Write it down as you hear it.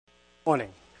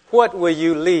morning. What will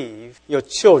you leave your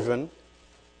children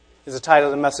is the title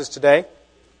of the message today.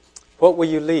 What will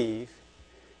you leave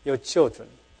your children?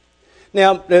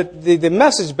 Now, the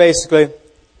message basically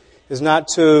is not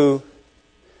to,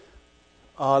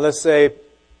 let's say,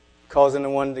 cause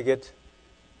anyone to get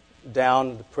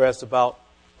down, depressed about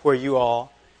where you are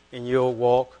in your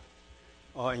walk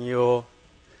or in your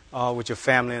with your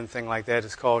family and things like that.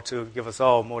 It's called to give us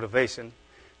all motivation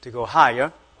to go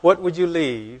higher. What would you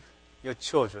leave your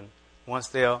children once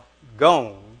they're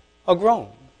gone or grown?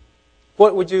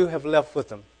 What would you have left with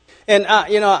them? And,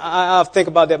 I think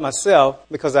about that myself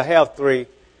because I have 3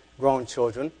 grown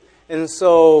children. And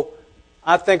so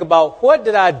I think about what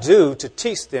did I do to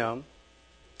teach them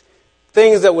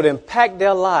things that would impact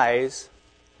their lives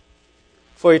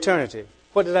for eternity.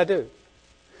 What did I do?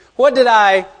 What did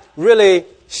I really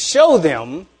show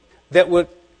them that would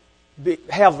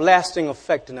have lasting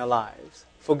effect in their lives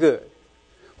for good?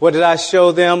 What did I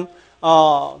show them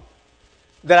that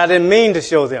I didn't mean to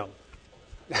show them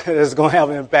that's going to have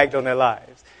an impact on their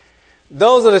lives?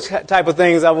 Those are the type of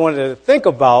things I wanted to think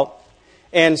about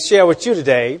and share with you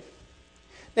today.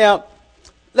 Now,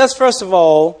 let's first of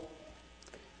all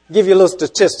give you a little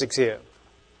statistics here.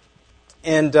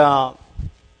 And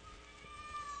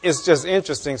it's just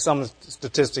interesting, some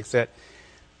statistics that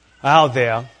are out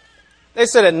there. They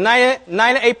said that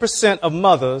 98% of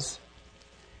mothers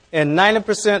and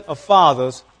 90% of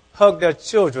fathers hug their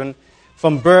children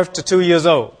from birth to 2 years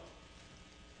old.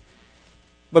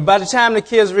 But by the time the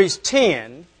kids reach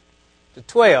 10 to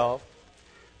 12,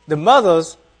 the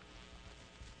mothers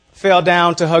fell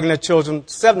down to hugging their children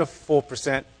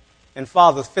 74% and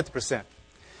fathers 50%.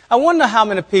 I wonder how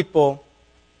many people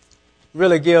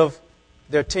really give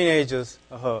their teenagers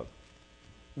a hug,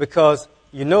 because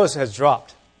you know it has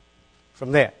dropped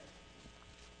from that.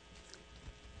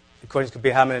 The question could be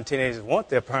how many teenagers want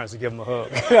their parents to give them a hug.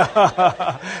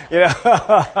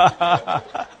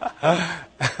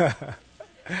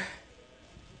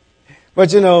 But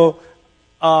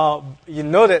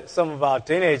that some of our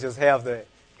teenagers have the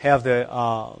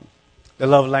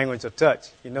love language of touch.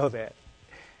 You know that.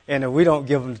 And if we don't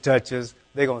give them the touches,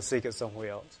 they're going to seek it somewhere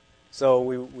else. So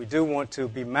we do want to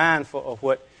be mindful of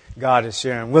what God is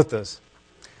sharing with us.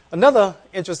 Another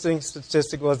interesting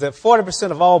statistic was that 40%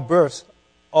 of all births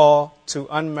are to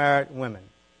unmarried women.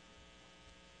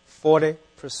 40%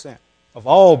 of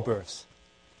all births.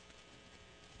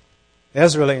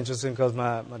 That's really interesting because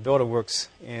my daughter works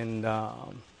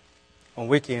on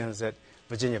weekends at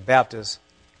Virginia Baptist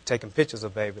taking pictures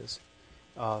of babies.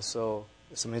 So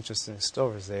there's some interesting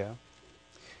stories there.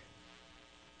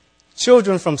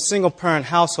 Children from single-parent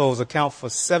households account for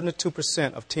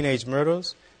 72% of teenage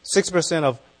murders, 6%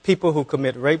 of people who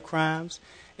commit rape crimes,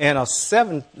 and are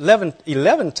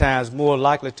 11 times more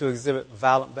likely to exhibit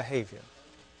violent behavior.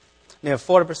 Now,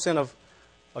 40% of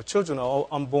children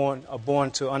are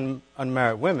born to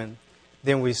unmarried women.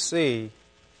 Then we see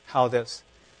how that's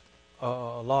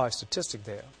a large statistic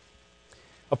there.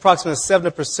 Approximately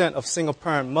 70% of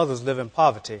single-parent mothers live in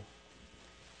poverty,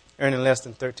 earning less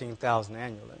than $13,000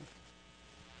 annually.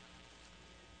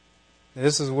 Now,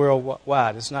 this is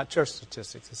worldwide. It's not church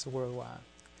statistics. It's worldwide.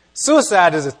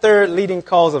 Suicide is the 3rd leading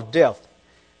cause of death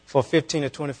for 15 to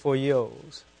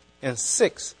 24-year-olds, and the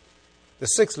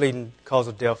 6th leading cause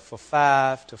of death for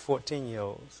 5 to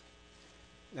 14-year-olds.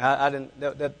 Now,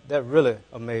 that really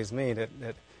amazed me that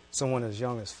someone as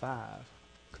young as 5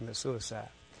 commits suicide.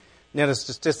 Now, the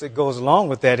statistic goes along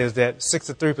with that is that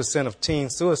 63% of teen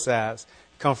suicides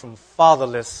come from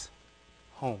fatherless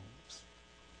homes.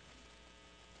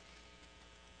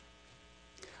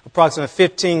 Approximately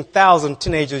 15,000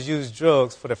 teenagers use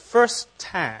drugs for the first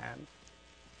time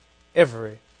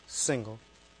every single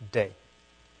day.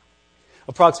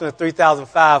 Approximately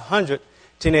 3,500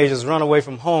 teenagers run away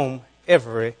from home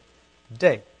every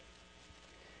day.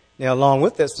 Now, along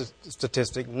with that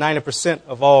statistic, 90%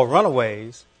 of all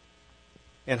runaways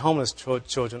and homeless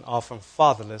children are from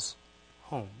fatherless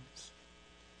homes.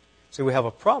 So we have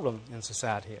a problem in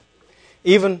society here.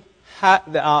 Even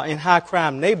in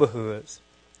high-crime neighborhoods,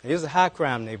 these are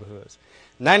high-crime neighborhoods,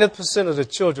 90% of the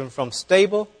children from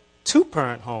stable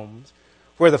 2-parent homes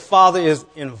where the father is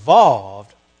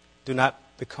involved do not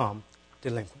become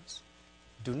delinquents.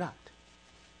 Do not.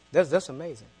 That's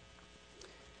amazing.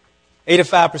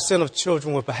 85% of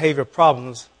children with behavior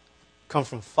problems come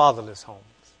from fatherless homes.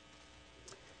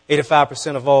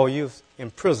 85% of all youth in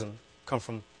prison come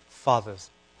from fathers'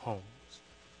 homes.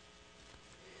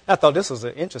 I thought this was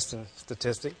an interesting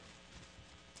statistic.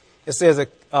 It says that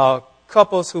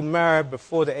couples who marry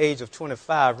before the age of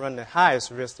 25 run the highest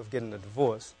risk of getting a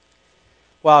divorce.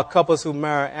 while couples who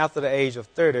marry after the age of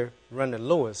 30 run the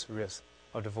lowest risk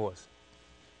of divorce.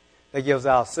 That gives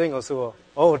our singles who are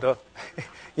older,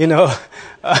 a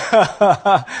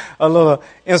little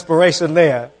inspiration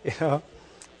there,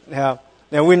 Now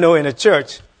we know in the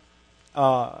church,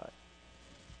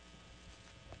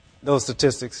 those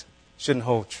statistics shouldn't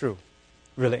hold true,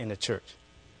 really, in the church.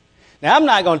 Now, I'm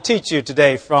not going to teach you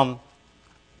today from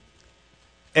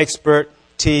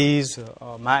expertise,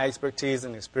 or my expertise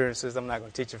and experiences. I'm not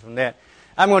going to teach you from that.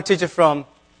 I'm going to teach you from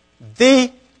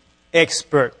the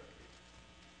expert.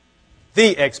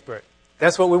 The expert.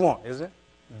 That's what we want, isn't it?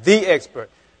 The expert.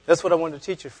 That's what I want to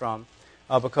teach you from,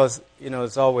 because,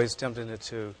 it's always tempting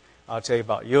to tell you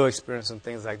about your experience and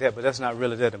things like that, but that's not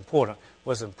really that important.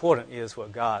 What's important is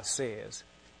what God says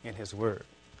in His Word.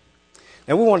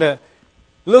 Now, we want to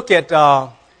look at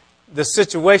the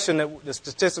situation, the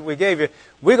statistics we gave you.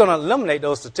 We're going to eliminate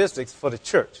those statistics for the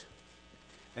church.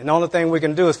 And the only thing we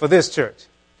can do is for this church,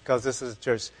 because this is a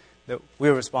church that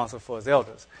we're responsible for as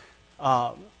elders.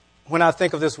 When I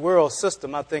think of this world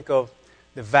system, I think of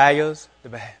the values,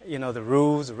 the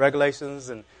rules, the regulations,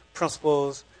 and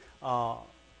principles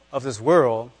of this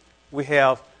world. We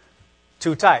have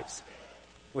two types.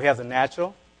 We have the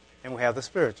natural and we have the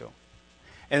spiritual.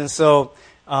 And so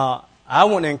I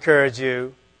want to encourage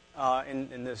you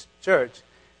in this church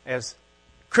as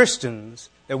Christians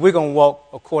that we're going to walk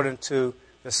according to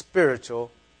the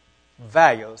spiritual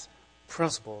values,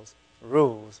 principles,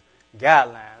 rules,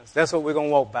 guidelines. That's what we're going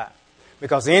to walk by.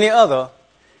 Because any other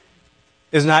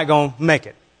is not going to make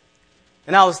it.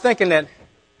 And I was thinking that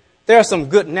there are some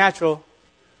good natural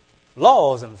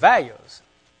laws and values.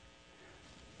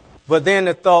 But then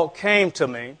the thought came to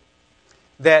me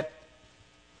that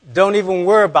don't even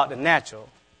worry about the natural,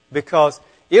 because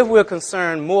if we're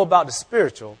concerned more about the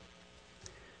spiritual,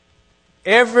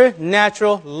 every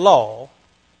natural law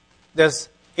that's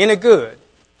any good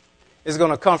is going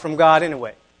to come from God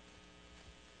anyway.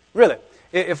 Really.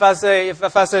 If I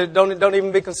say don't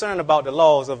even be concerned about the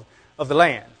laws of the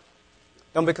land.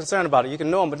 Don't be concerned about it. You can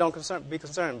know them, but don't be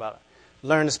concerned about it.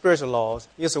 Learn the spiritual laws.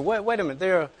 You say, wait a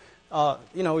minute,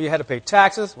 you had to pay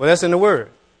taxes. Well, that's in the Word.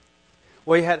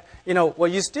 Well,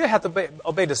 you still have to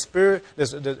obey the spirit,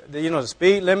 the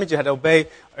speed limit. You have to obey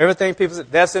everything people say.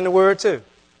 That's in the Word too.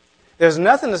 There's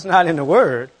nothing that's not in the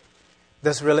Word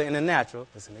that's really in the natural,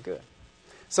 that's in the good.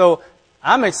 So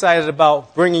I'm excited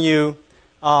about bringing you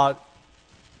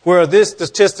where these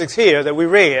statistics here that we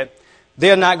read,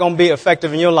 they're not going to be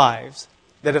effective in your lives.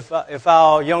 That if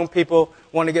our young people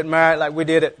want to get married like we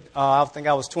did I think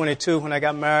I was 22 when I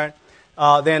got married,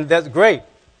 then that's great.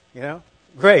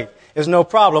 Great. There's no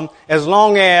problem as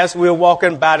long as we're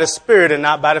walking by the Spirit and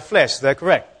not by the flesh. Is that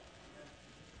correct?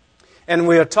 And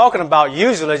we are talking about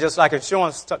usually, just like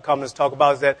insurance companies talk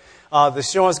about, is that the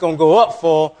insurance is going to go up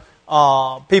for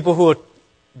people who are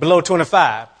below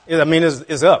 25.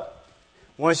 It's up.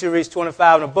 Once you reach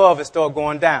 25 and above, it starts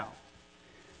going down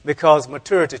because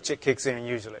maturity kicks in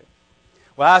usually.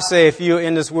 Well, I say if you're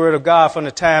in this Word of God from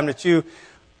the time that you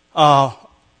were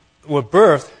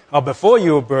birthed or before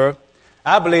you were birthed,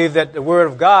 I believe that the Word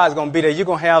of God is going to be there. You're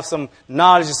going to have some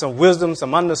knowledge and some wisdom,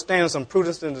 some understanding, some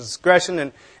prudence and discretion,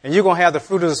 and you're going to have the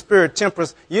fruit of the Spirit,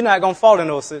 temperance. You're not going to fall in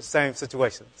those same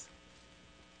situations.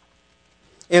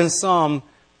 In Psalm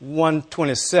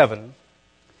 127,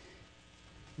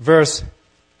 verse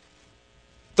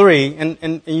 3,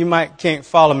 and you can't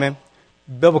follow me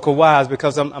biblical wise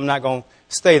because I'm not going to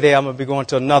stay there. I'm going to be going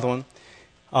to another one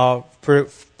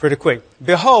pretty quick.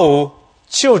 Behold,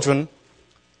 children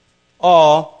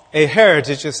are a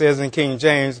heritage, it says in King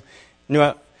James.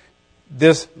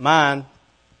 Mine,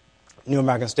 New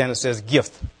American Standard says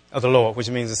gift of the Lord, which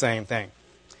means the same thing.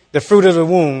 The fruit of the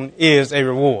womb is a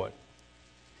reward.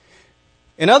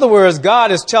 In other words,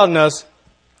 God is telling us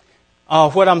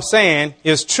what I'm saying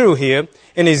is true here.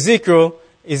 In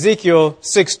Ezekiel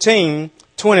 16,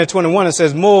 20 and 21, it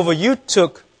says, moreover, you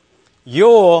took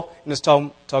and it's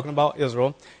talking about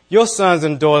Israel, your sons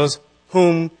and daughters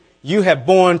whom you have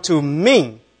borne to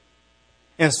me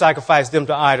and sacrificed them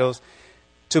to idols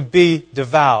to be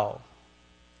devoured.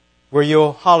 Where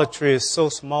your harlotry is so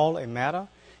small a matter,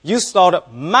 you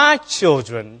slaughtered my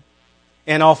children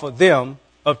and offered them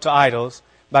up to idols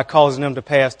by causing them to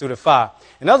pass through the fire.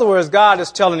 In other words, God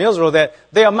is telling Israel that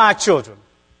they are my children.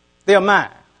 They are mine.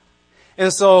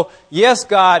 And so, yes,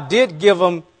 God did give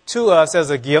them to us as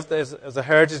a gift, as a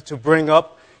heritage to bring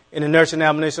up in the nurture and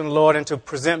admonition of the Lord and to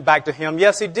present back to Him.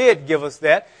 Yes, He did give us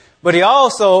that. But He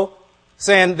also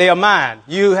saying they are mine.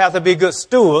 You have to be good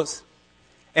stewards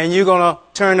and you're going to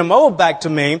turn them over back to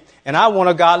me, and I want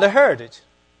a godly heritage.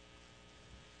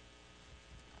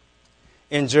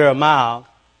 In Jeremiah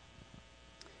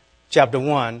chapter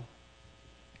 1,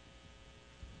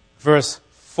 verse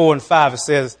 4 and 5, it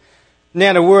says,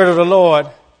 "Now the word of the Lord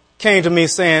came to me,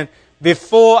 saying,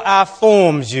 Before I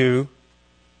formed you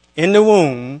in the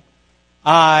womb,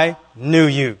 I knew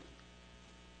you."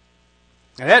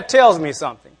 And that tells me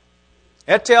something.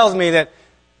 That tells me that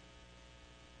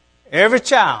every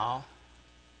child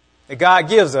that God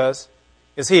gives us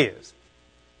is His.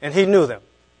 And He knew them.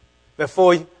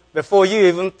 Before you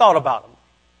even thought about them,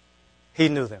 He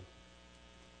knew them.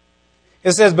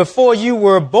 It says, "Before you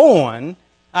were born,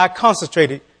 I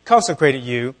consecrated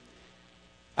you.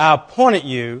 I appointed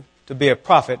you to be a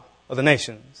prophet of the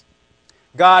nations."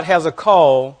 God has a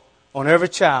call on every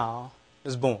child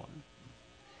that's born.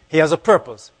 He has a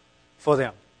purpose for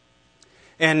them.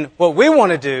 And what we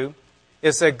want to do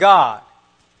is say, "God,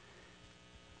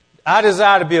 I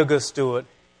desire to be a good steward.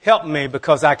 Help me,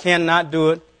 because I cannot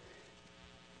do it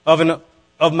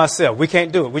of myself." We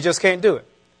can't do it. We just can't do it.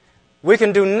 We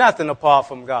can do nothing apart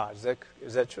from God.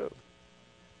 Is that true?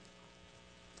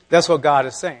 That's what God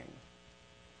is saying.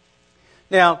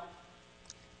 Now,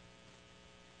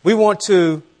 we want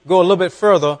to go a little bit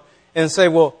further and say,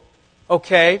 well,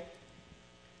 okay,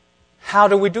 how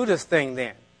do we do this thing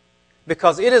then?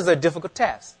 Because it is a difficult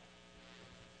task.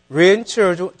 Rearing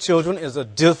children is a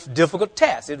difficult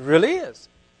task. It really is.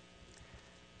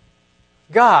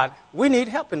 God, we need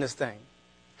help in this thing.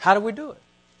 How do we do it?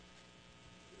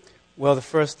 Well, the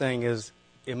first thing is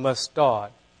it must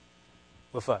start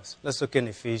with us. Let's look in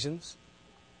Ephesians.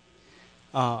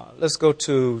 Let's go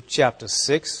to chapter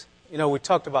 6. You know, we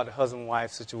talked about the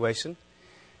husband-wife situation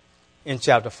in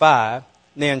chapter 5.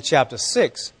 Then in chapter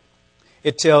 6,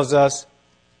 it tells us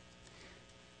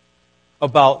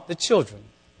about the children.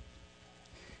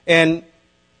 And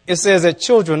it says that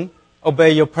children,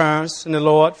 obey your parents in the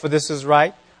Lord, for this is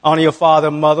right. Honor your father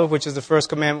and mother, which is the first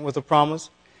commandment with a promise,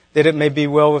 that it may be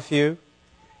well with you,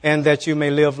 and that you may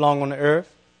live long on the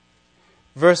earth.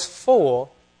 Verse 4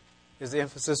 is the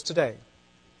emphasis today.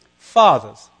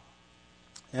 Fathers.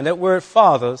 And that word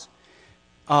fathers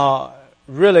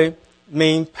really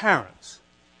mean parents.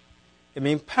 It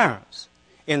means parents.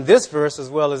 In this verse, as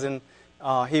well as in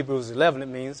Hebrews 11, it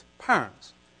means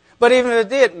parents. But even if it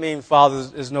did mean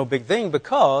fathers, is no big thing,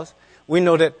 because we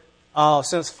know that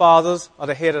since fathers are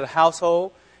the head of the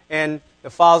household, and the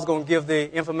father's going to give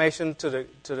the information to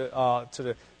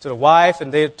the wife,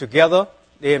 and they're together,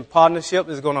 they're in partnership,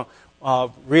 is going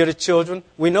to rear the children.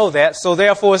 We know that. So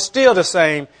therefore, it's still the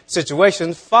same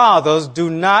situation. Fathers, do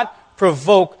not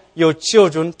provoke your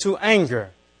children to anger.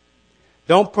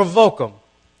 Don't provoke them.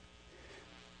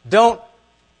 Don't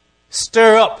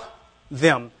stir up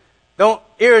them. Don't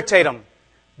irritate them.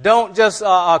 Don't just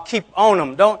keep on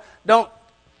them. Don't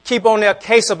keep on their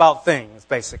case about things,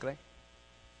 basically.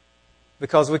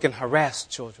 Because we can harass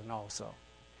children also.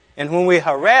 And when we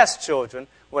harass children,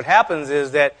 what happens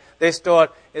is that they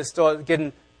start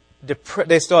getting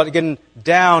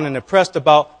down and depressed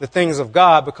about the things of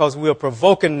God, because we are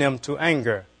provoking them to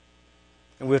anger.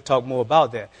 And we'll talk more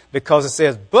about that. Because it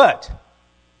says, but,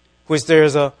 which there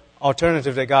is an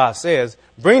alternative that God says,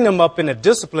 bring them up in the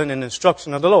discipline and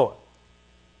instruction of the Lord.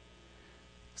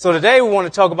 So today we want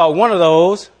to talk about one of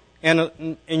those,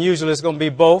 and usually it's going to be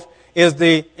both, is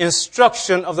the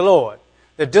instruction of the Lord,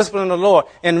 the discipline of the Lord.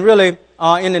 And really,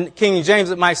 in the King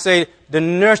James, it might say the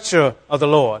nurture of the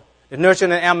Lord, the nurture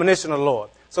and admonition of the Lord.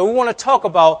 So we want to talk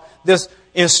about this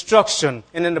instruction.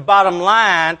 And in the bottom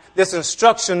line, this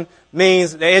instruction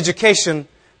means the education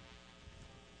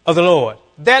of the Lord.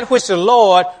 That which the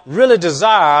Lord really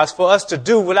desires for us to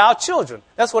do with our children.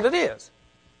 That's what it is.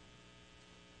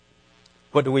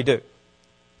 What do we do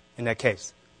in that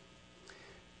case?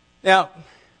 Now,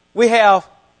 we have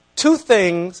three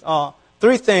things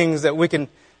that we can,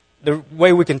 the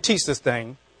way we can teach this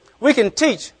thing. We can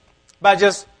teach by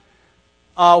just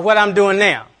what I'm doing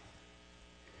now.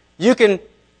 You can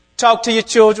talk to your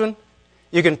children.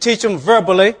 You can teach them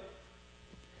verbally.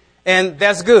 And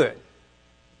that's good.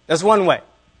 That's one way.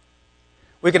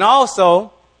 We can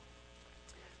also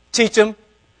teach them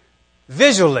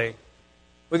visually.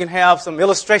 We can have some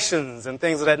illustrations and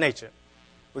things of that nature.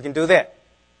 We can do that.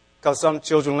 Because some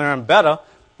children learn better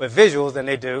with visuals than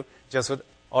they do just with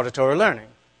auditory learning.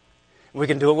 We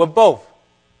can do it with both.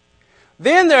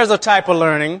 Then there's a type of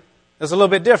learning that's a little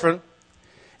bit different.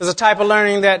 There's a type of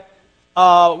learning that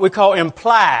we call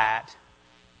implied,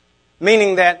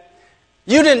 meaning that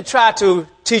you didn't try to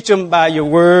teach them by your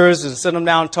words and sit them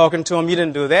down talking to them. You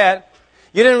didn't do that.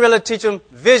 You didn't really teach them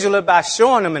visually by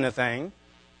showing them anything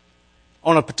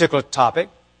on a particular topic.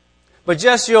 But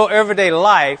just your everyday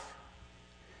life,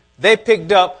 they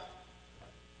picked up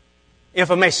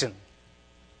information.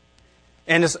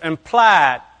 And it's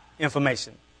implied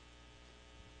information.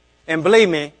 And believe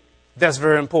me, that's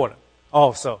very important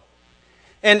also.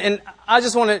 And I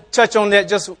just want to touch on that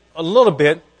just a little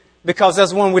bit because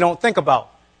that's one we don't think about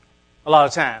a lot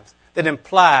of times, that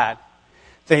implied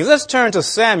things. Let's turn to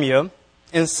Samuel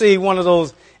and see one of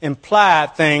those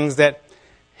implied things that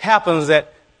happens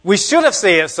that we should have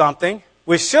said something,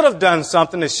 we should have done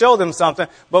something to show them something,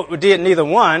 but we did neither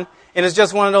one. And it's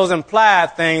just one of those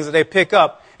implied things that they pick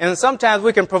up. And sometimes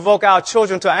we can provoke our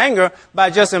children to anger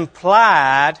by just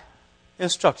implied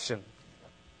instruction.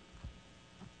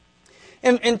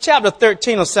 In chapter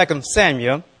 13 of 2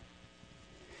 Samuel,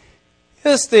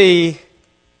 here's the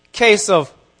case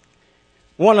of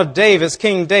one of David's,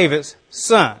 King David's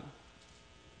son,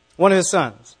 one of his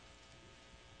sons.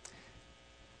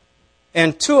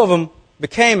 And two of them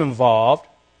became involved.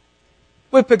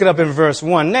 We'll pick it up in verse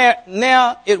 1.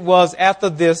 Now it was after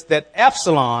this that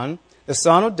Absalom, the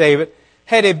son of David,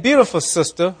 had a beautiful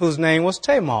sister whose name was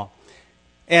Tamar.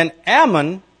 And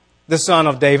Ammon, the son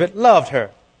of David, loved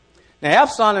her. Now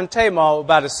Absalom and Tamar were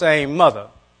by the same mother.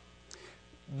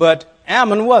 But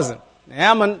Ammon wasn't.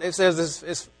 Ammon, it says,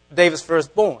 is David's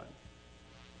firstborn.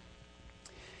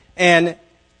 And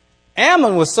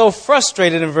Ammon was so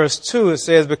frustrated in verse 2, it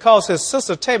says, because his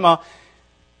sister Tamar,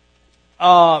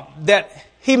 that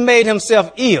he made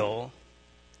himself ill,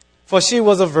 for she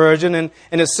was a virgin, and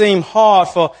it seemed hard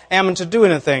for Ammon to do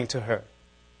anything to her.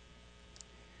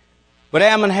 But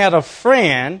Ammon had a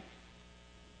friend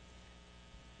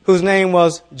whose name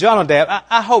was Jonadab.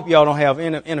 I hope y'all don't have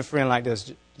any friend like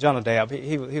this, Jonadab.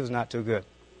 He was not too good.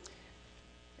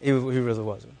 He really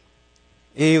wasn't.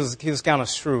 He was kind of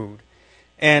shrewd.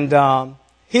 And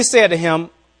he said to him,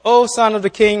 "O son of the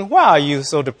king, why are you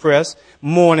so depressed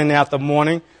morning after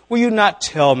morning? Will you not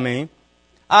tell me?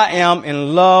 I am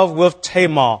in love with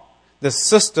Tamar, the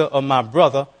sister of my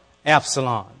brother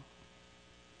Absalom."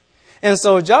 And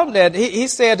so Jonadab, he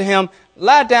said to him,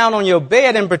 "Lie down on your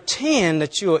bed and pretend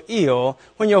that you are ill.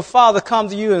 When your father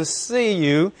comes to you and see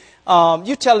you,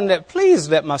 you tell him that, please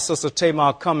let my sister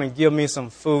Tamar come and give me some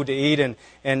food to eat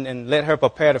and let her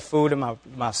prepare the food in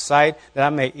my sight that I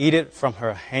may eat it from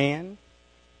her hand."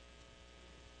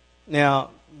 Now,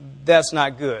 that's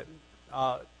not good.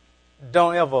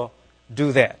 Don't ever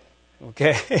do that,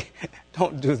 okay?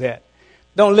 Don't do that.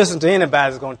 Don't listen to anybody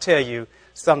that's going to tell you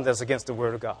something that's against the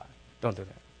Word of God. Don't do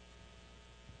that.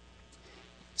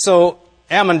 So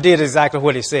Ammon did exactly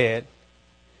what he said,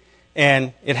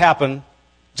 and it happened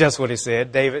just what he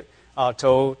said. David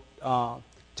told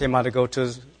Tamar to go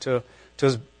to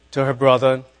her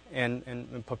brother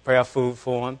and prepare food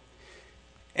for him.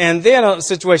 And then a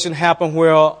situation happened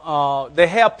where they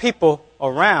have people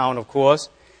around, of course,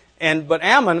 but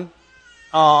Ammon,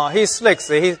 he's slick.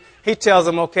 See, he tells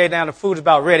them, okay, now the food is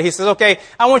about ready. He says, okay,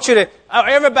 I want you to,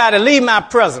 everybody leave my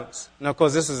presence. Now, of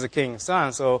course, this is the king's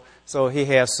son, so he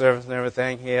has servants and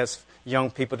everything. He has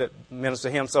young people that minister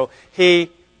to him. So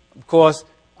he, of course,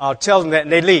 tells them that,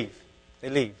 and they leave. They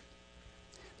leave.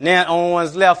 Now, the only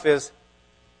one's left is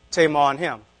Tamar and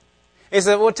him. He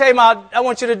said, well, Tamar, I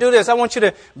want you to do this. I want you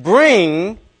to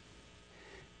bring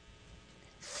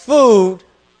food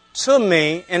to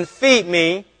me and feed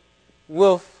me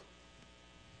with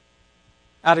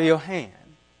out of your hand.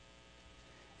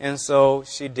 And so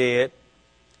she did.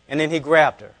 And then he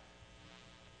grabbed her.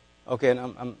 Okay, and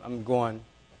I'm going,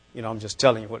 I'm just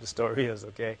telling you what the story is,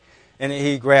 okay? And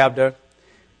he grabbed her.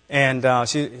 And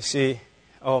she,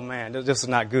 oh man, this is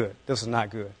not good. This is not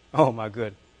good. Oh my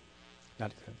good.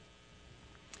 Not good.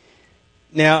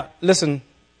 Now, listen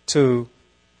to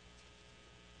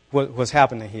what's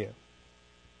happening here.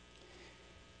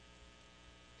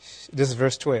 This is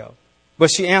verse 12. But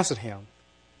she answered him,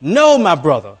 "No, my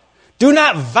brother, do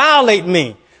not violate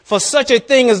me, for such a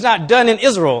thing is not done in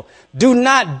Israel. Do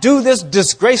not do this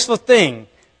disgraceful thing.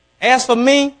 As for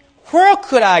me, where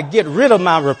could I get rid of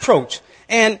my reproach?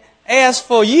 And as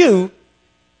for you,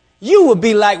 you will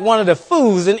be like one of the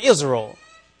fools in Israel.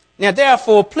 Now,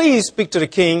 therefore, please speak to the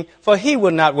king, for he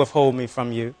will not withhold me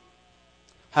from you."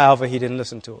 However, he didn't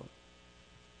listen to her.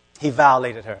 He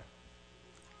violated her.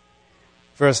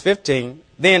 Verse 15,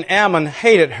 then Ammon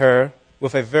hated her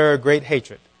with a very great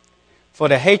hatred. For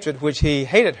the hatred which he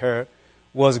hated her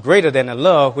was greater than the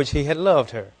love which he had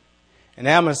loved her. And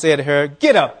Ammon said to her,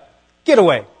 "Get up, get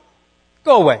away,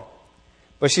 go away."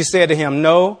 But she said to him,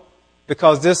 "No,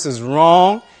 because this is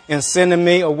wrong, and sending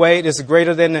me away is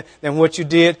greater than what you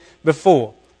did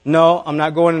before. No, I'm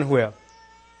not going anywhere."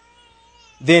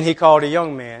 Then he called a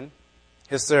young man,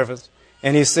 his servants,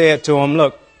 and he said to him,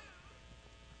 "Look,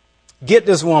 get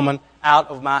this woman out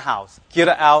of my house. Get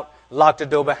her out, lock the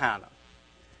door behind her."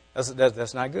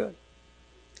 That's not good.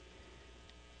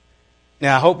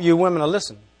 Now, I hope you women are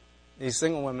listening. These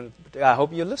single women, I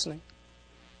hope you're listening.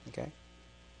 Okay?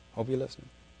 Hope you're listening.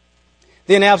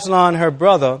 Then Absalom, her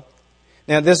brother,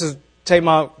 now this is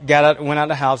Tamar went out of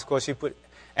the house. Of course, she put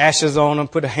ashes on him,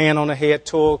 put a hand on her head,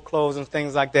 tore clothes and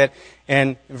things like that.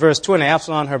 And in verse 20,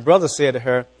 Absalom, her brother, said to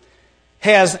her,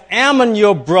 has Ammon,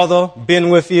 your brother, been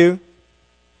with you?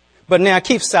 But now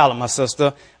keep silent, my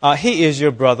sister. He is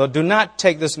your brother. Do not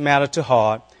take this matter to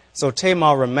heart. So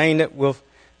Tamar remained with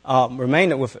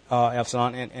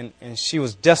Absalom, and she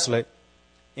was desolate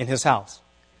in his house.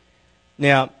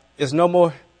 Now, there's no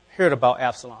more heard about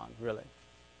Absalom, really,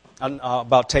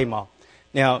 about Tamar.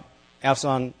 Now,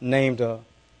 Absalom named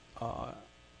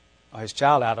his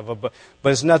child out of her, but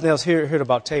there's nothing else heard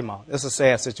about Tamar. It's a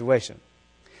sad situation.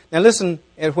 Now, listen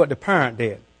at what the parent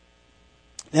did.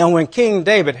 Now, when King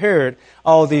David heard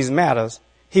all these matters,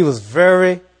 he was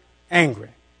very angry.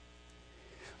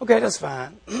 Okay, that's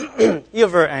fine. You're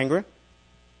very angry.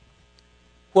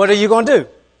 What are you going to do?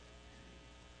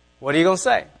 What are you going to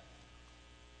say?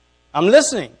 I'm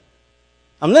listening.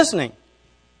 I'm listening.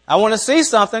 I want to see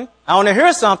something. I want to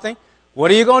hear something. What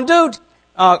are you going to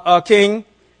do, King,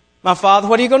 my father?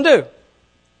 What are you going to do?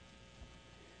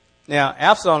 Now,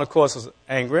 Absalom, of course, was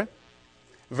angry.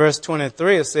 Verse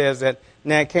 23, it says that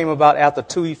now it came about after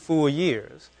 2 full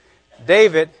years.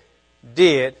 David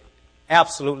did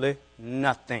absolutely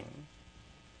nothing.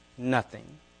 Nothing.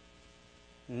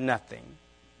 Nothing.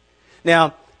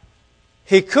 Now,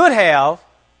 he could have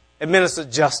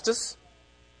administered justice,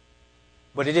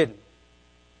 but he didn't.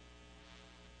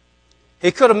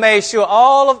 He could have made sure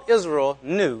all of Israel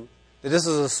knew that this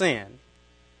is a sin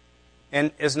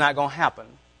and it's not going to happen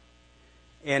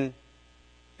in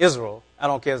Israel. I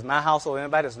don't care if it's my household or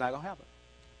anybody, it's not going to happen.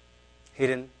 He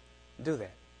didn't do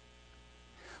that.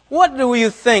 What do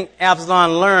you think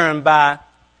Absalom learned by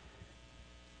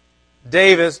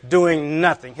David's doing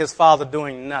nothing, his father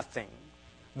doing nothing,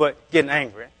 but getting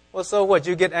angry? Well, so what?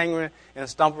 You get angry and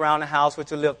stomp around the house with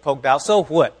your lip poked out. So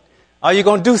what? Are you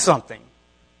going to do something?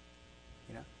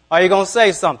 You know? Are you going to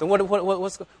say something?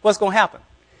 What's going to happen?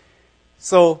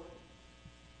 So,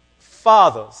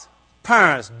 fathers,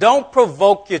 parents, don't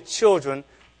provoke your children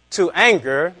to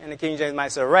anger, and the King James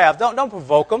might say wrath. Don't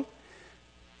provoke them.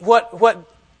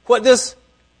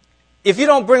 If you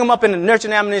don't bring them up in the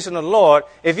nurturing admonition of the Lord,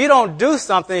 if you don't do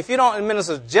something, if you don't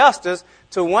administer justice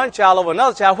to one child over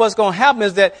another child, what's going to happen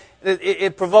is that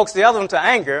it provokes the other one to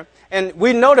anger. And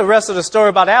we know the rest of the story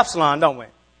about Absalom, don't we?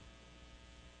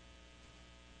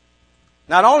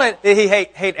 Not only did he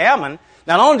hate Ammon,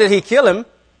 not only did he kill him,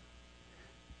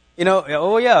 he's going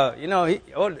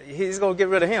to get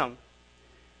rid of him.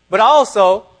 But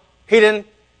also, he didn't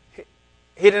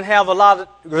have a lot of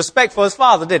respect for his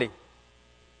father, did he?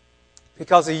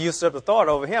 Because he usurped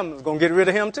authority over him, he was going to get rid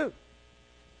of him too.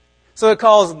 So it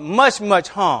caused much, much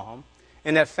harm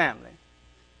in that family.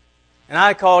 And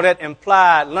I call that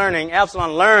implied learning.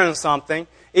 Absalom learned something,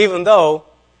 even though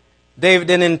David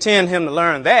didn't intend him to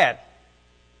learn that.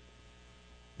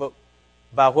 But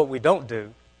by what we don't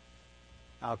do,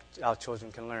 our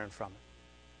children can learn from it.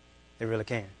 They really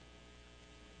can.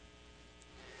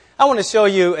 I want to show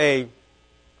you a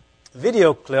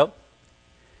video clip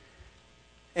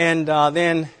and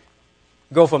then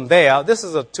go from there. This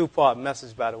is a 2-part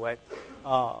message, by the way,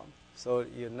 so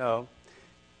you know.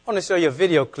 I want to show you a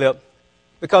video clip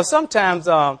because sometimes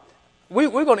we're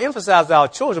going to emphasize our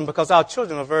children because our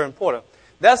children are very important.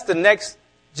 That's the next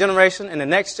generation and the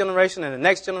next generation and the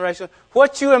next generation.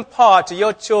 What you impart to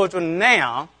your children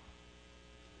now,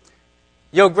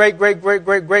 your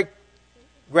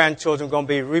great-great-great-great-great-grandchildren are going to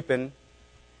be reaping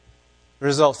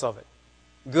results of it,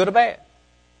 good or bad.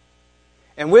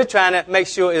 And we're trying to make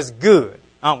sure it's good,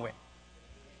 aren't we?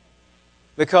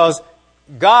 Because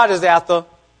God is after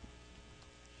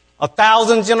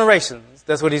 1,000 generations.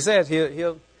 That's what he says.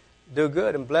 He'll do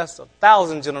good and bless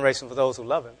 1,000 generations for those who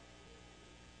love him.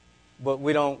 But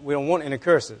we don't want any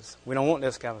curses. We don't want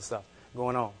this kind of stuff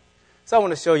going on. So I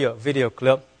want to show you a video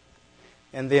clip,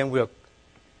 and then we'll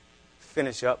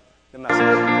finish up the message.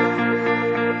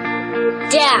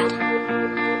 Dad.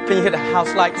 Can you hit the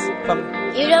house lights for me?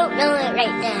 You don't know it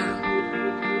right now.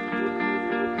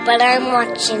 But I'm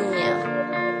watching you.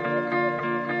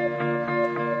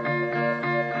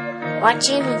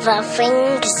 Watching the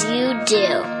things you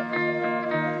do.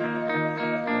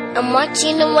 I'm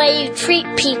watching the way you treat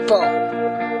people.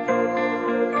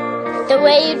 The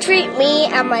way you treat me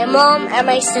and my mom and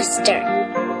my sister.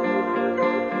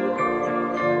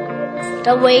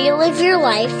 The way you live your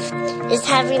life is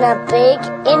having a big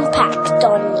impact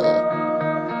on me.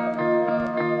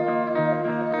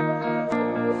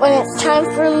 when it's time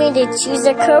for me to choose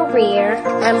a career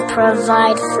and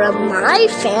provide for my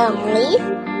family,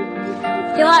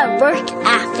 your work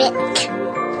ethic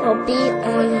will be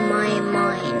on my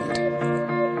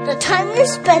mind. The time you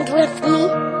spend with me,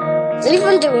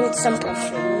 even doing simple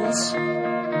things,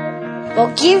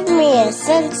 will give me a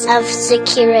sense of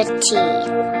security.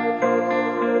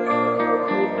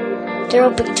 There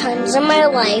will be times in my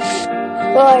life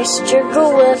where I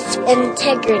struggle with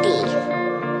integrity,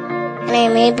 and I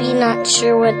may be not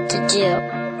sure what to do.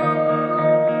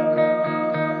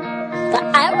 But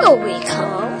I will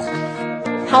recall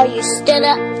how you stood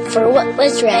up for what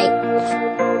was right,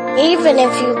 even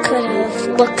if you could have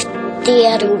looked the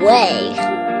other way.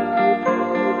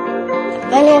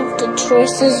 Many of the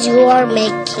choices you are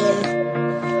making,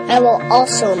 I will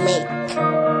also make.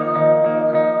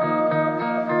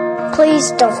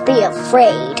 Please don't be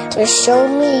afraid to show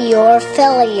me your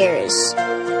failures,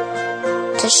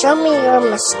 to show me your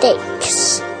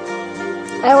mistakes.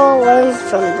 I will learn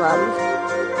from them.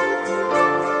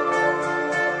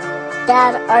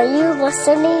 Dad, are you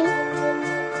listening?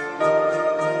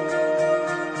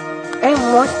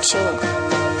 I'm watching.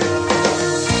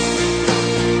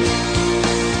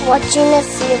 Watching to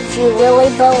see if you really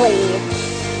believe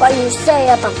what you say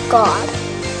about God.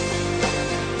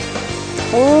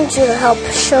 I need you to help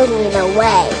show me the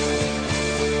way.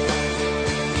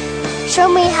 Show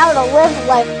me how to live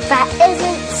life that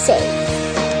isn't safe,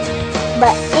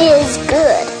 but is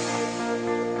good.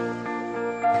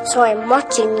 So I'm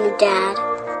watching you, Dad,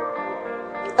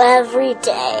 every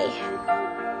day.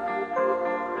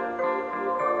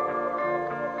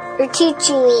 You're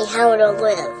teaching me how to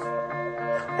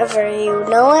live, whether you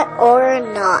know it or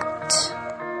not.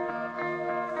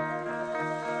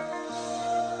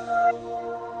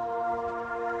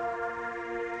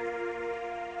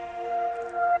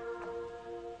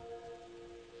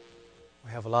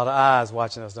 We have a lot of eyes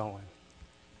watching us, don't we?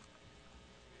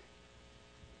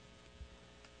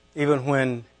 Even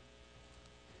when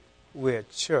we're at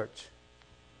church,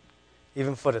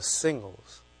 even for the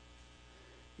singles,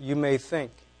 you may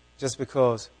think just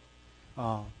because,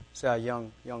 say our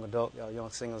young adult, our young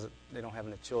singles, they don't have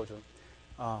any children.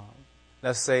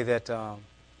 Let's say that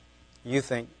you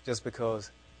think just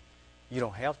because you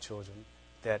don't have children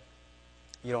that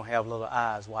you don't have little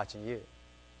eyes watching you,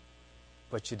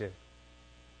 but you do.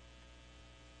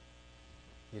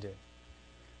 You do.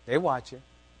 They watch you.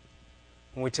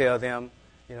 When we tell them,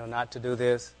 not to do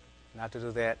this, not to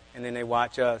do that, and then they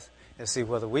watch us and see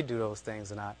whether we do those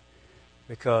things or not.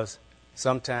 Because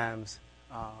sometimes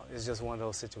it's just one of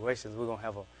those situations. We're going to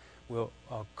have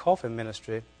a coffee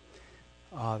ministry.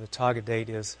 The target date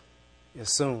is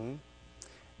soon,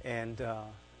 and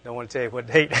don't want to tell you what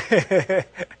date.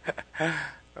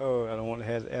 Oh, I don't want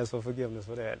to ask for forgiveness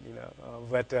for that, But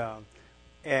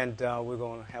we're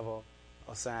going to have a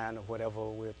sign or whatever.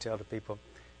 We'll tell the people.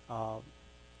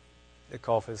 The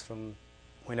coffee is from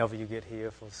whenever you get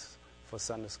here for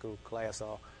Sunday school class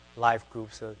or life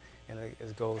groups, and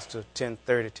it goes to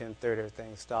 10:30.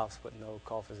 Everything stops, but no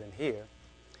coffee's in here.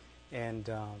 And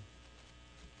the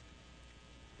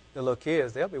little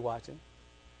kids, they'll be watching.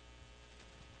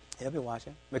 They'll be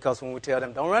watching because when we tell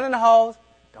them, "Don't run in the halls,"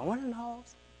 don't run in the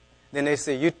halls, then they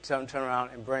see you turn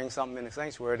around and bring something in the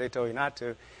sanctuary they told you not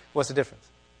to. What's the difference?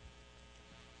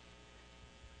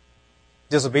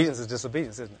 Disobedience is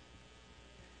disobedience, isn't it?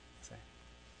 See?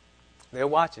 They're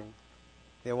watching.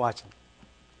 They're watching.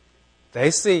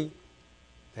 They see.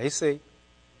 They see.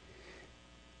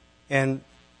 And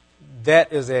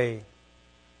that is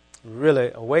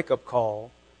really a wake-up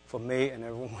call for me and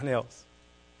everyone else.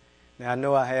 Now I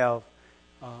know I have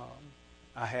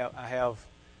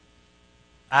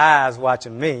eyes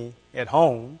watching me at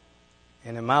home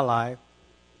and in my life,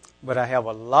 but I have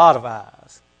a lot of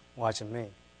eyes watching me.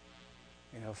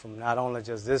 From not only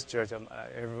just this church,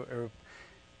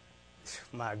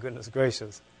 my goodness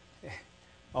gracious,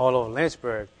 all over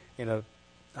Lynchburg,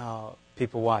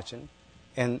 people watching.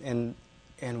 And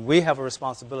we have a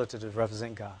responsibility to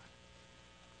represent God,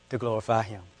 to glorify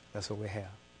Him. That's what we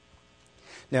have.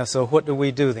 Now, so what do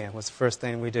we do then? What's the first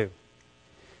thing we do?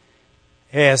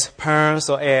 As parents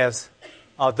or as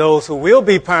those who will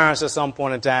be parents at some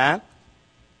point in time,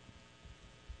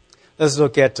 let's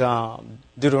look at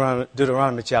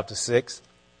Deuteronomy chapter 6.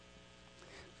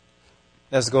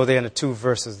 Let's go there in the 2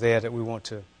 verses there that we want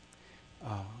to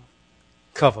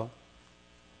cover.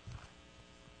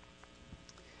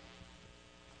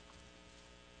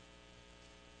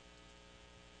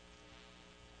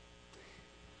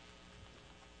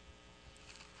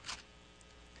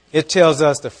 It tells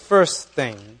us the first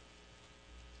thing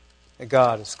that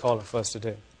God is calling for us to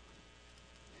do.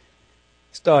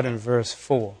 Start in verse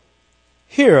 4.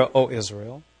 Hear, O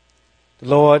Israel, the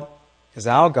Lord is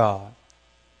our God,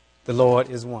 the Lord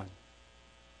is one.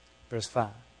 Verse 5.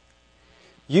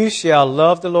 You shall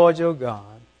love the Lord your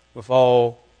God with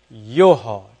all your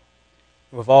heart,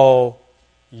 with all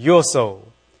your soul,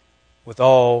 with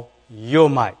all your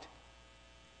might.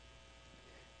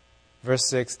 Verse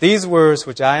 6. These words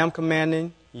which I am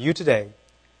commanding you today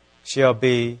shall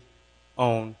be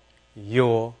on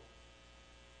your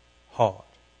heart.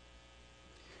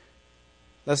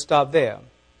 Let's stop there,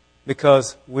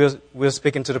 because we're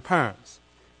speaking to the parents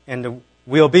and the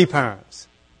will-be parents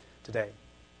today.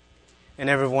 And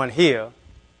everyone here,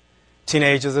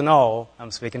 teenagers and all,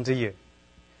 I'm speaking to you.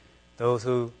 Those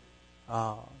who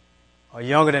are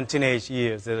younger than teenage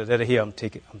years that are here, I'm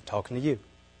talking to you,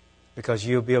 because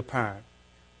you'll be a parent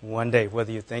one day.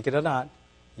 Whether you think it or not,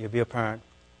 you'll be a parent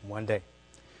one day.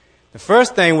 The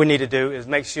first thing we need to do is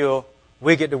make sure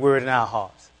we get the word in our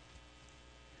hearts.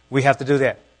 We have to do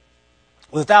that.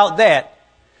 Without that,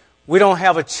 we don't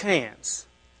have a chance.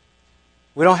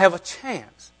 We don't have a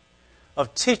chance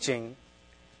of teaching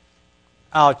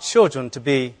our children to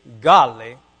be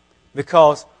godly,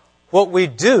 because what we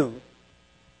do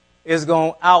is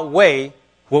going to outweigh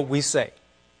what we say.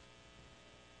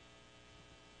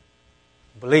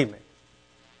 Believe me.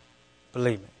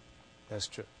 Believe me. That's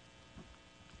true.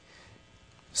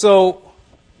 So,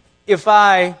 if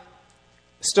I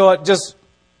start just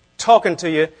talking to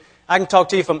you, I can talk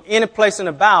to you from any place in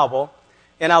the Bible,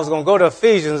 and I was going to go to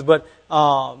Ephesians, but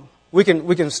we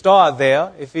can start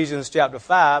there, Ephesians chapter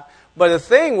 5. But the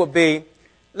thing would be,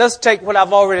 let's take what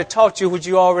I've already taught you, which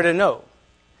you already know.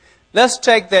 Let's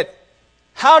take that.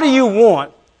 How do you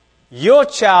want your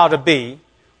child to be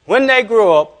when they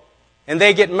grow up and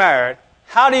they get married?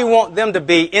 How do you want them to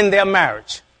be in their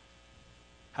marriage?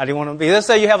 How do you want them to be? Let's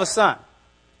say you have a son.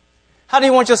 How do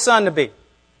you want your son to be?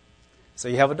 So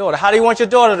you have a daughter. How do you want your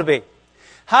daughter to be?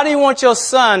 How do you want your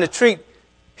son to treat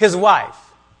his wife?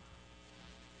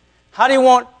 How do you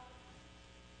want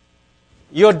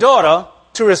your daughter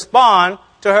to respond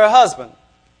to her husband?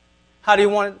 How do you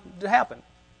want it to happen?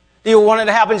 Do you want it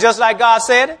to happen just like God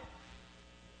said it?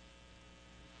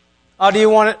 Or do you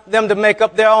want them to make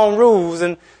up their own rules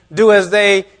and do as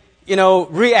they,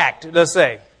 react, let's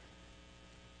say,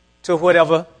 to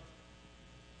whatever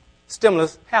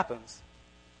stimulus happens?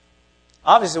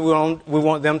 Obviously, we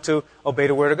want them to obey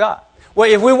the Word of God.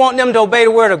 Well, if we want them to obey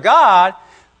the Word of God,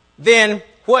 then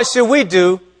what should we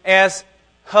do as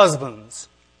husbands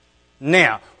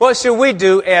now? What should we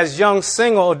do as young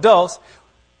single adults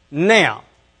now?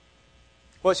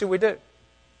 What should we do?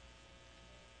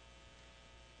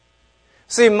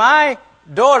 See, my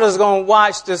daughter's going to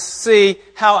watch to see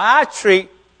how I treat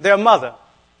their mother.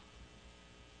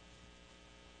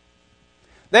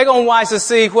 They're going to watch to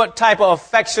see what type of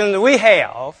affection we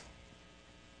have.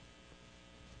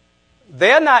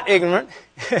 They're not ignorant.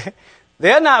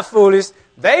 They're not foolish.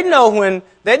 They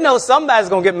know somebody's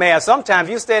going to get mad. Sometimes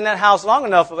if you stay in that house long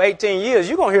enough for 18 years,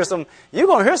 you're going to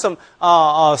hear some,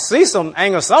 see some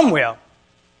anger somewhere.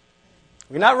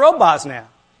 We're not robots now.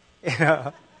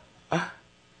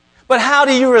 But how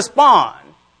do you respond?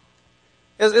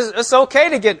 It's okay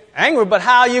to get angry, but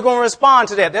how are you going to respond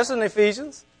to that? That's in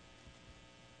Ephesians.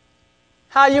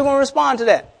 How are you going to respond to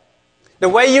that? The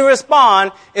way you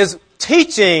respond is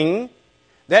teaching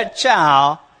that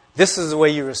child, this is the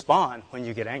way you respond when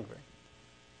you get angry.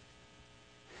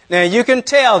 Now, you can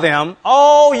tell them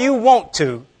all you want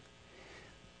to.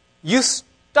 You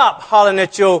stop hollering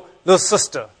at your little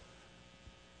sister.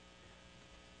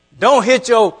 Don't hit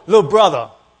your little brother.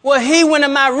 Well, he went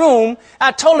in my room.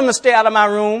 I told him to stay out of my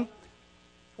room.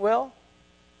 Well,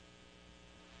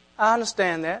 I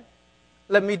understand that.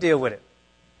 Let me deal with it.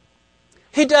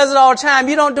 He does it all the time.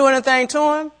 You don't do anything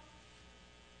to him.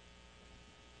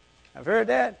 I've heard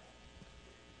that.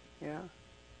 Yeah.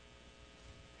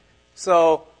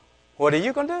 So, what are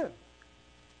you going to do?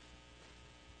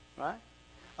 Right?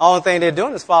 All thing they're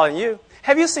doing is following you.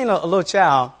 Have you seen a little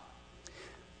child?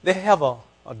 They have a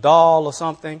doll or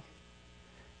something,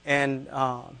 and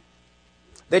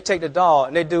they take the doll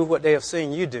and they do what they have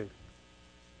seen you do.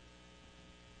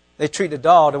 They treat the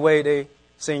doll the way they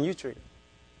seen you treat it.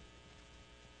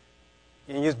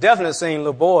 And you've definitely seen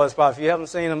little boys, probably. If you haven't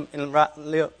seen them in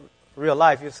real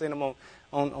life, you've seen them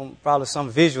on probably some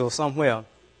visual somewhere,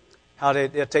 how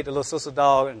they'll take the little sister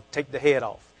dog and take the head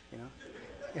off.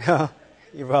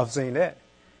 You've probably seen that.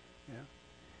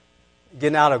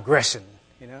 Getting out of aggression,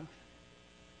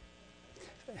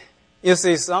 You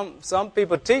see, some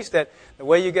people teach that the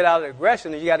way you get out of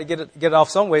aggression is you got to get it off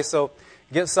some way. So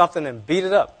get something and beat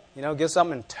it up. Get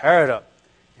something and tear it up.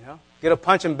 Get a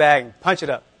punching bag and punch it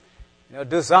up.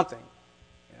 Do something.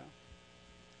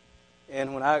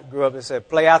 And when I grew up, it said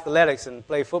play athletics and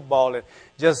play football and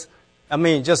just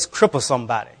cripple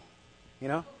somebody.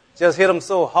 Just hit them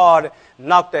so hard,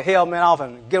 knock the helmet off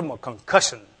and give them a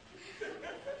concussion.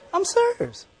 I'm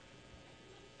serious.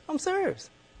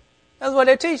 That's what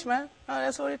they teach, man.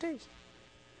 That's what they teach.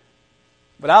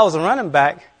 But I was a running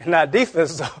back and not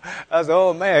defense, so I said,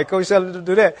 oh man, Coach tell me to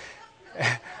do that.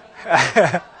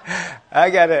 I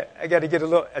gotta get a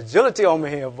little agility on me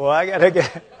here, boy. I gotta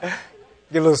get a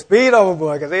little speed on me,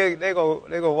 boy, because they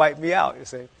go wipe me out. You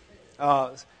see,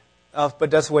 but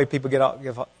that's the way people get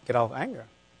off anger.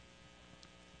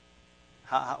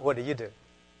 What do? You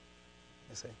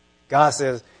see, God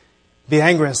says, "Be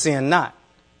angry and sin not."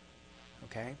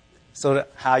 Okay, so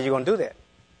how are you going to do that?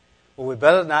 Well, we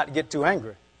better not get too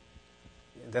angry.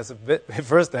 That's the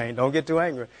first thing. Don't get too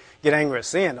angry. Get angry at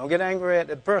sin. Don't get angry at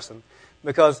the person.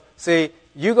 Because, see,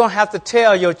 you're going to have to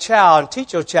tell your child and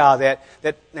teach your child that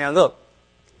now look,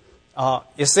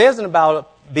 it says in the Bible,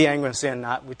 be angry and sin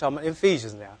not. We're talking about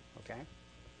Ephesians now,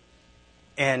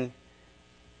 okay?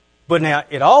 But now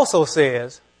it also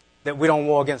says that we don't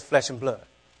war against flesh and blood.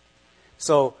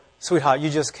 So, sweetheart, you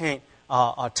just can't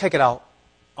take it out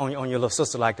on your little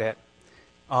sister like that.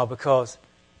 Because,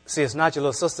 see, it's not your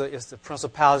little sister, it's the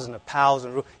principalities and the powers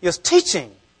and rules. You're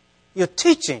teaching.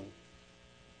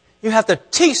 You have to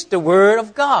teach the Word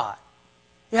of God.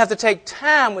 You have to take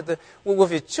time with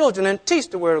your children and teach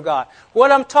the Word of God.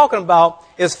 What I'm talking about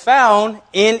is found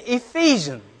in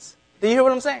Ephesians. Do you hear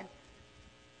what I'm saying?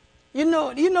 Do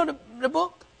you know the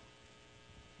book?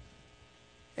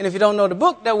 And if you don't know the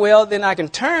book that well, then I can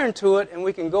turn to it and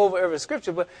we can go over every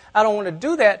scripture. But I don't want to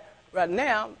do that right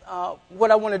now.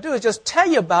 What I want to do is just tell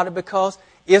you about it because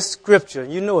it's Scripture.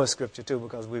 You know it's Scripture too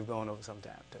because we've gone over some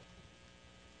time too.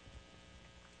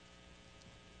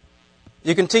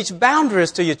 You can teach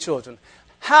boundaries to your children.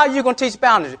 How are you going to teach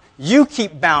boundaries? You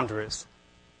keep boundaries.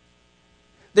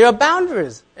 There are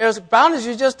boundaries. There's boundaries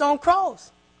you just don't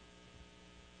cross.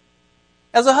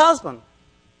 As a husband,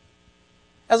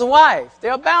 as a wife,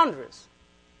 there are boundaries.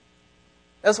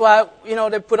 That's why,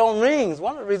 they put on rings.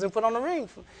 One of the reasons they put on a ring,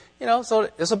 so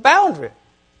it's a boundary.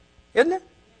 Isn't it?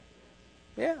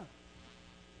 Yeah.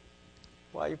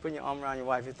 Why are you putting your arm around your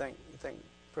wife? You think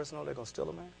personal they're going to steal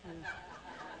a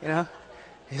man?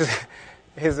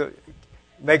 He's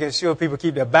making sure people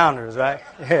keep their boundaries, right?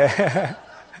 Yeah.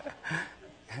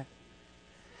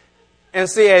 And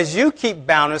see, as you keep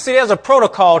boundaries, see, there's a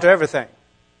protocol to everything.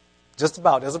 Just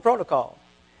about, there's a protocol.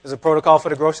 There's a protocol for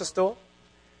the grocery store.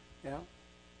 A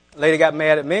lady got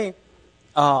mad at me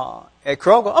at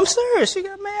Kroger. I'm serious, she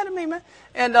got mad at me, man.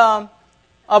 And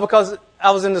because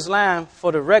I was in this line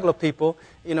for the regular people,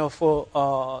 they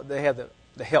have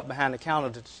the help behind the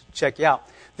counter to check you out.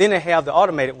 Then they have the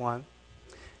automated one,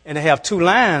 and they have two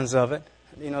lines of it.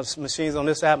 Machines on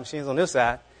this side, machines on this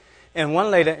side. And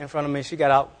one lady in front of me, she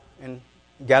got out and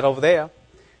got over there,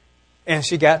 and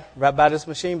she got right by this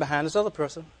machine behind this other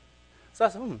person. So I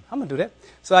said, I'm going to do that.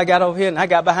 So I got over here, and I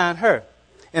got behind her.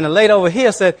 And the lady over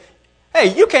here said,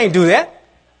 hey, you can't do that.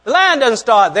 The line doesn't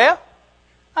start there.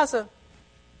 I said,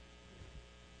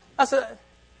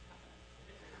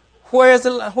 where's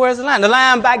the line? The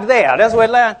line back there. That's where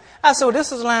the line. I said, well,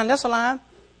 this is a line. That's a line.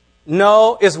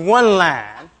 No, it's one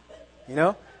line.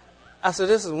 I said,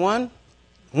 this is one,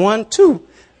 two.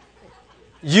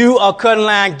 You are cutting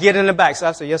line. Get in the back. So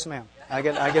I said, yes, ma'am. I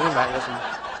get in the back. Yes, ma'am.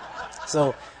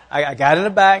 So I got in the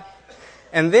back,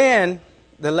 and then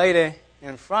the lady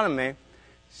in front of me,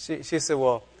 she said,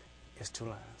 well, it's two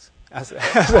lines. I said,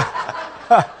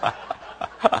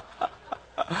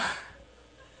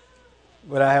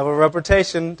 but I have a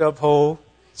reputation to uphold,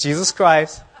 Jesus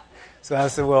Christ. So I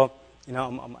said, well,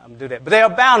 I'm going to do that. But there are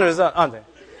boundaries, aren't there?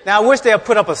 Now, I wish they had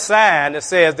put up a sign that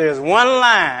says there's one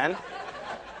line,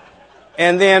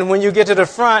 and then when you get to the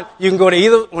front, you can go to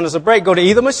either, when there's a break, go to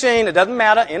either machine. It doesn't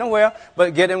matter, anywhere,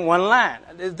 but get in one line.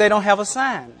 They don't have a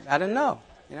sign. I didn't know.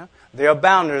 There are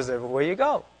boundaries everywhere you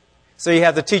go. So you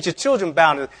have to teach your children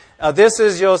boundaries. This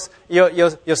is your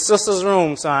sister's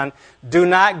room, son. Do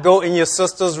not go in your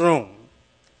sister's room.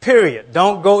 Period.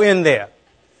 Don't go in there.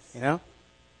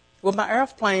 Well, my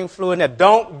airplane flew in there.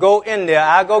 Don't go in there.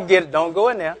 I'll go get it. Don't go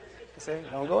in there. You see?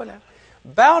 Don't go in there.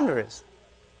 Boundaries.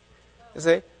 You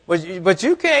see? But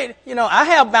you can't, I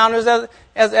have boundaries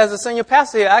as a senior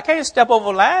pastor here. I can't step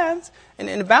over lines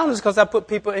in the boundaries because I put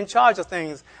people in charge of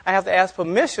things. I have to ask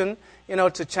permission,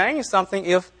 to change something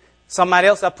if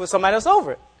I put somebody else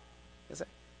over it. You see?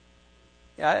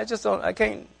 Yeah, I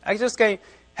just can't,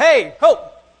 hey,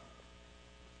 Hope,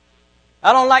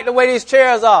 I don't like the way these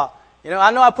chairs are.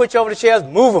 I know I put you over the chairs,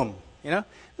 move them. No,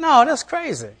 that's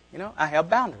crazy. I have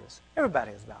boundaries.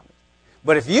 Everybody has boundaries.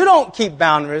 But if you don't keep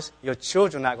boundaries, your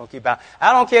children are not going to keep boundaries.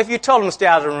 I don't care if you told them to stay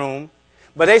out of the room,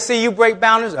 but they see you break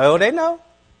boundaries. Oh, they know.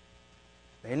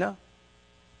 They know.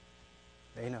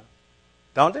 They know.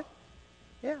 Don't they?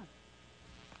 Yeah.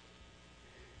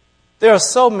 There are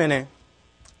so many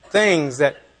things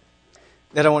that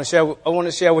I want to share. I want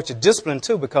to share with you discipline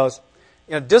too, because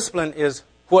discipline is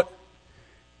what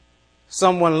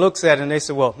someone looks at and they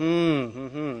say, well,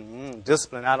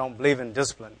 discipline. I don't believe in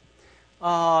discipline.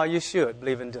 You should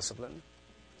believe in discipline.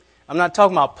 I'm not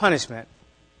talking about punishment.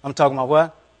 I'm talking about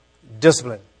what?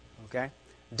 Discipline. Okay?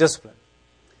 Discipline.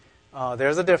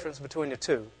 There's a difference between the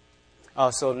two.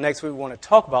 So next week we want to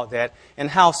talk about that and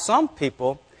how some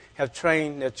people have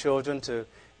trained their children to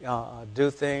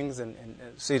do things. And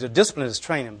see, the discipline is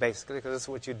training, basically, because that's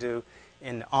what you do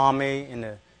in the Army, in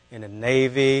the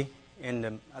Navy,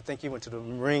 I think you went to the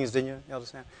Marines, didn't you? Elder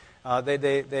Sam?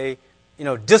 They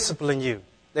discipline you.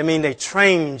 They mean they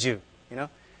trained you.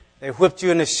 They whipped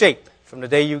you into shape from the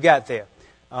day you got there.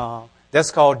 That's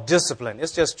called discipline.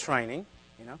 It's just training,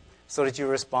 so that you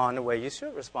respond the way you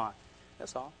should respond.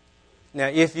 That's all. Now,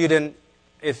 if you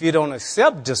don't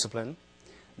accept discipline,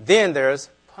 then there's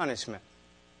punishment.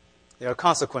 There are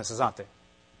consequences, aren't there?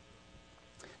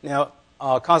 Now,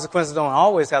 consequences don't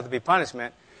always have to be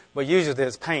punishment, but usually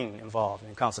there's pain involved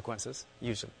in consequences.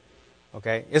 Usually,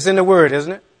 okay. It's in the Word,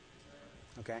 isn't it?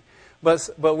 Okay.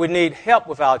 But we need help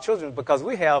with our children because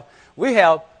we have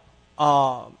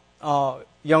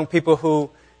young people who,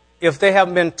 if they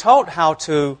haven't been taught how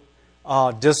to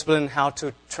discipline, how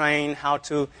to train, how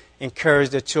to encourage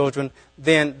their children,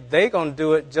 then they're going to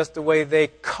do it just the way they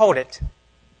caught it.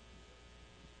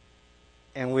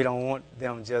 And we don't want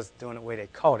them just doing it the way they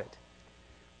caught it.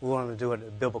 We want them to do it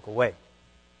the biblical way.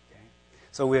 Okay?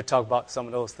 So we'll talk about some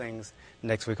of those things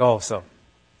next week also.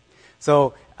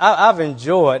 So I've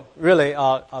enjoyed really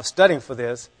studying for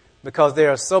this because there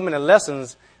are so many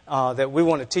lessons that we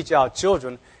want to teach our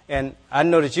children. And I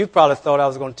know that you probably thought I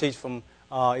was going to teach from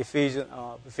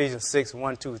Ephesians 6,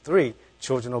 1, 2, 3.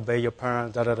 Children, obey your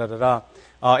parents, da-da-da-da-da.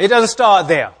 It doesn't start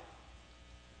there.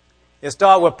 It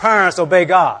starts with parents, obey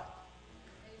God.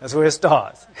 That's where it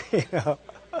starts.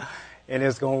 And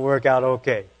it's going to work out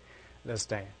okay. Let's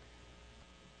stand.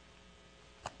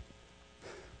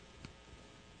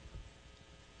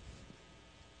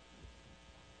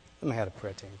 Let me have the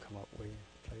prayer team come up, will you,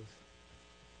 please?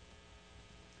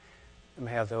 Let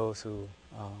me have those who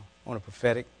on a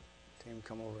prophetic team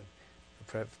come over.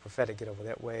 The prophetic get over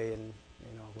that way and,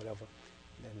 whatever.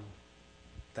 Then,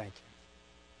 thank you.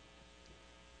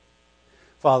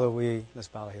 Father, let's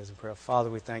bow our heads in prayer.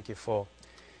 Father, we thank you for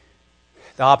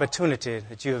the opportunity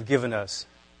that you have given us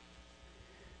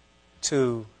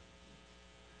to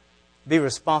be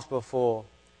responsible for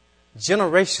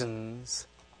generations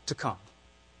to come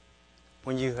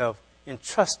when you have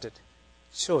entrusted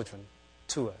children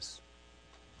to us.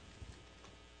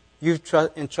 You've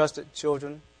entrusted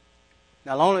children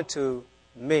not only to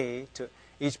me, to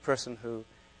each person who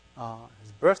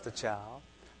has birthed a child,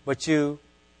 but you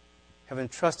have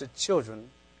entrusted children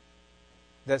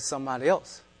that somebody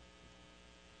else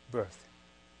birthed.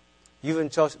 You've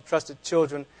entrusted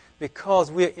children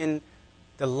because we're in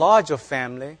the larger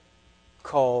family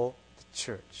called the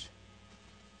church.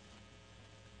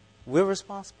 We're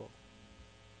responsible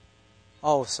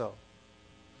also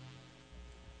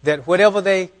that whatever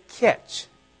they catch,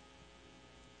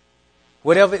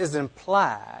 whatever is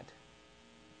implied,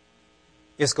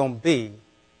 it's going to be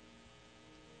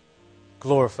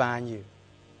glorifying you.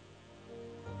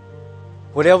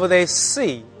 Whatever they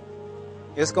see,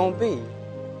 it's going to be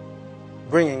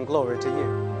bringing glory to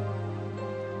you.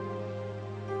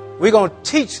 We're going to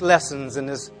teach lessons in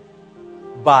this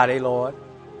body, Lord.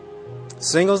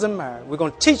 Singles and married. We're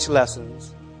going to teach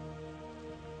lessons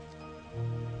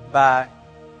by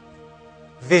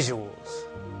visuals.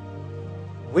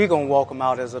 We're going to walk them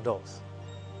out as adults.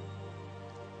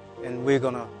 And we're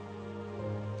going to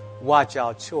watch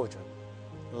our children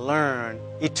learn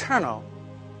eternal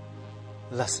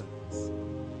lessons.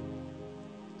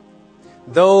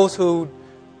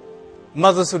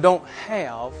 Mothers who don't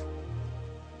have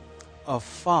a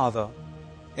father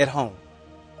at home.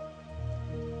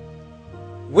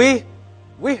 We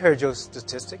heard your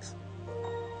statistics.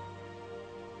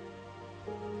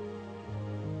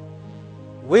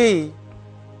 We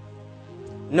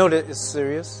know that it's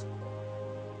serious.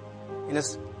 And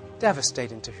it's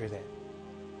devastating to hear that.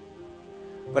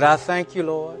 But I thank you,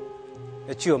 Lord,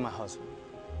 that you are my husband.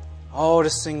 All the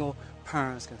single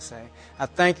parents can say. I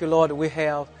thank you, Lord, that we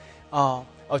have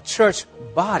a church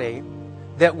body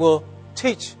that will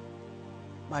teach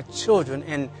my children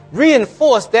and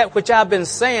reinforce that which I've been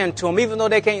saying to them, even though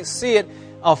they can't see it,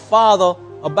 a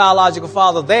biological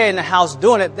father there in the house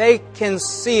doing it, they can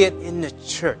see it in the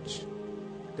church.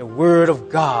 The Word of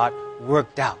God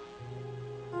worked out.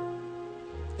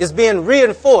 It's being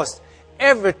reinforced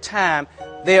every time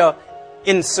they are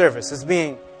in service. It's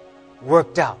being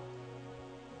worked out.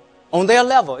 On their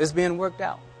level, it's being worked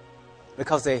out.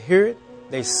 Because they hear it,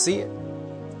 they see it.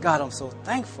 God, I'm so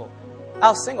thankful.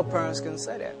 Our single parents can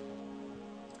say that.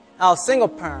 Our single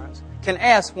parents can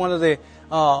ask one of the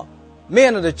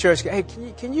men of the church, hey,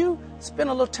 can you spend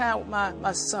a little time with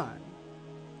my son?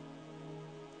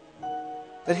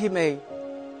 That he may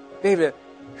be able to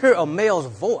hear a male's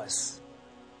voice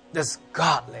that's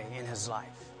godly in his life.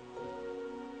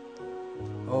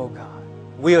 Oh, God.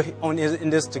 We are in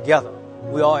this together.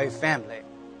 We are a family.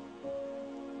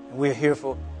 And we are here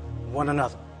for one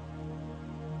another.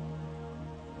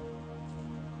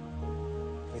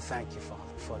 We thank you, Father,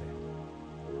 for that.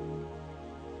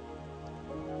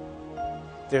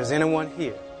 If there's anyone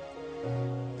here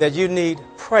that you need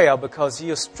prayer because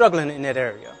you're struggling in that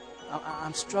area.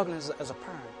 I'm struggling as a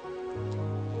parent.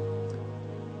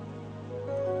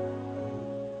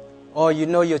 Or you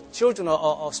know your children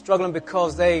are struggling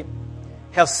because they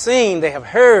have seen, they have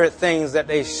heard things that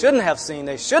they shouldn't have seen,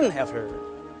 they shouldn't have heard.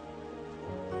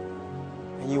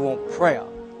 And you want prayer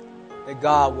that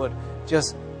God would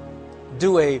just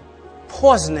do a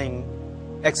poisoning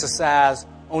exercise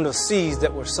on the seeds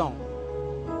that were sown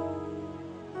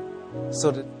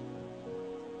so that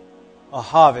a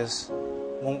harvest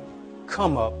won't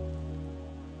come up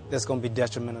that's going to be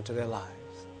detrimental to their lives.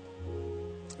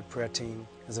 The prayer team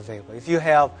is available. If you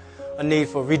have a need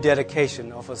for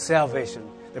rededication or for salvation,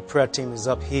 the prayer team is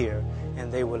up here,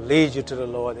 and they will lead you to the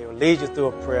Lord. They will lead you through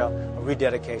a prayer of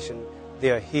rededication.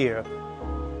 They are here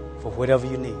for whatever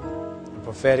you need. The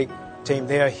prophetic team,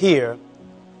 they are here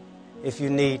if you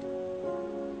need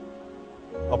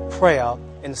a prayer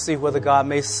and see whether God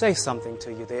may say something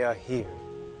to you. They are here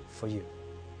for you.